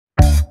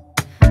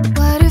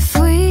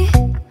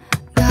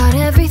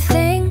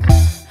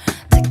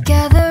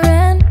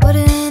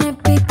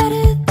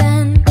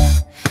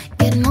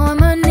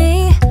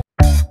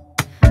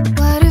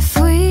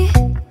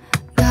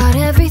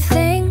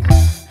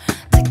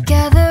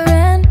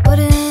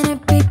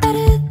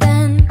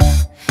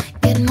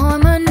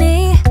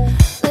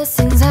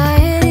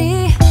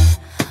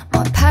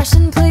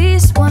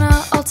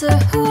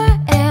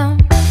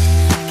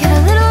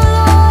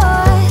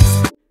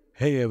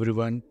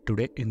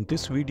in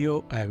this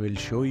video, I will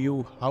show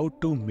you how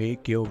to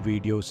make your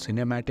video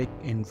cinematic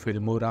in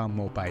Filmora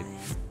Mobile.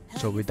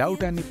 So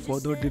without any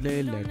further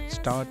delay, let's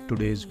start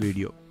today's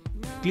video.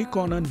 Click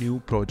on a new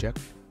project,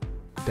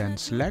 then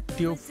select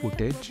your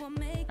footage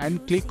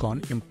and click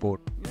on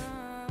import.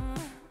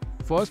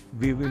 First,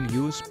 we will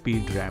use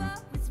speed ramp.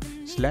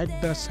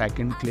 Select the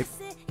second clip,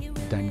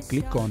 then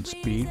click on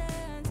speed,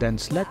 then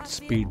select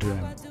speed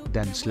ramp,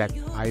 then select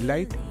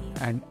highlight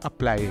and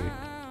apply it.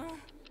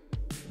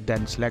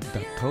 Then select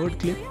the third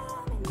clip,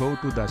 go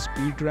to the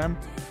speed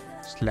ramp,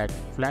 select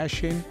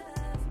flash in,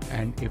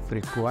 and if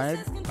required,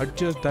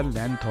 adjust the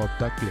length of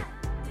the clip.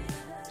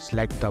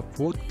 Select the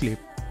fourth clip,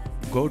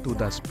 go to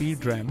the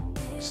speed ramp,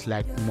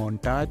 select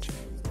montage,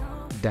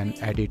 then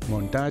edit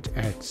montage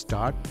at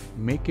start,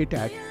 make it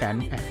at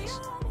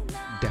 10x.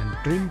 Then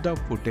trim the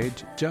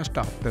footage just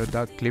after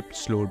the clip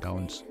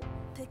slowdowns.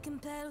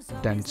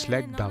 Then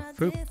select the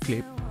fifth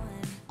clip,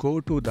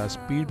 go to the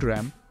speed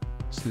ramp,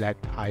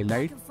 select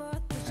highlight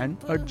and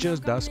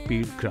adjust the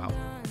speed graph.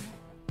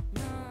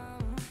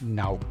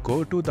 Now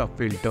go to the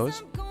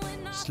filters,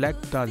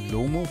 select the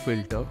Lomo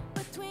filter,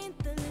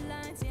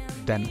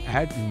 then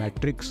add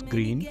matrix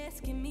green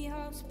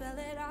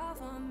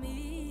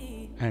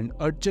and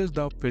adjust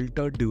the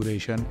filter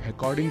duration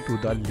according to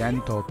the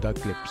length of the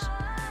clips.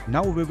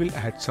 Now we will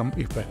add some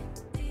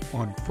effect.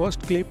 On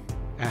first clip,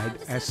 add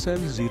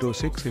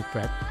SL06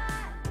 effect,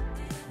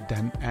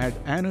 then add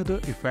another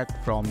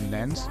effect from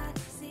lens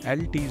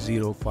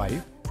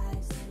LT05,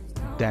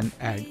 then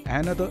add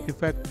another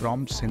effect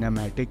from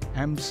cinematic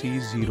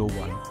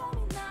MC01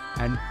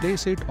 and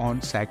place it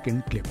on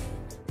second clip.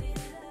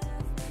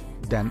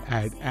 Then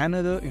add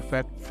another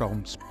effect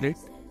from split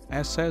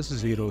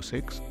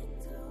SS06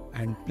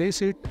 and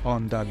place it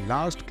on the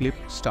last clip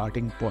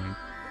starting point.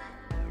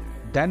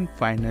 Then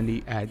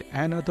finally add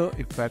another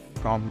effect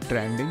from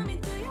trending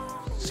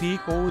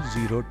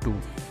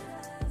CO02.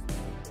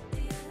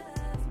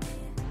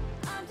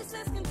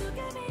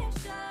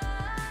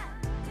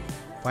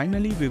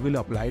 Finally, we will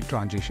apply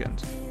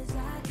transitions.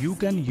 You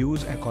can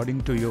use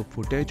according to your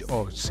footage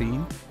or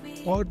scene,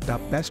 or the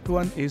best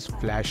one is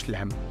flash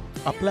lamp.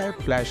 Apply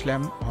flash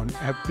lamp on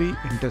every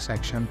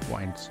intersection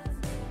points.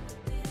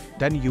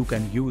 Then you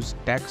can use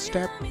text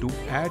tab to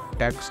add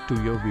text to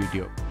your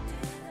video.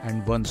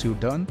 And once you're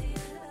done,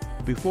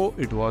 before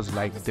it was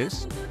like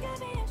this.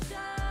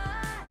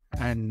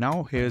 And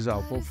now here's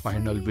our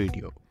final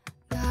video.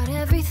 Got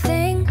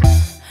everything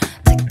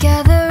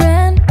together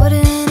and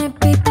wouldn't it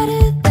be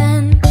better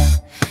than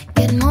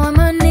get more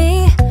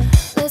money,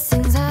 less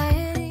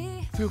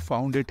anxiety. If you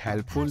found it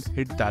helpful,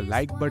 hit the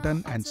like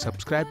button and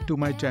subscribe to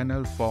my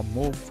channel for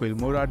more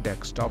Filmora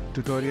desktop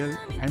tutorial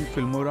and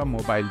Filmora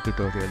mobile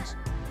tutorials.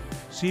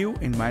 See you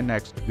in my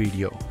next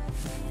video.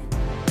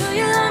 Do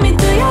you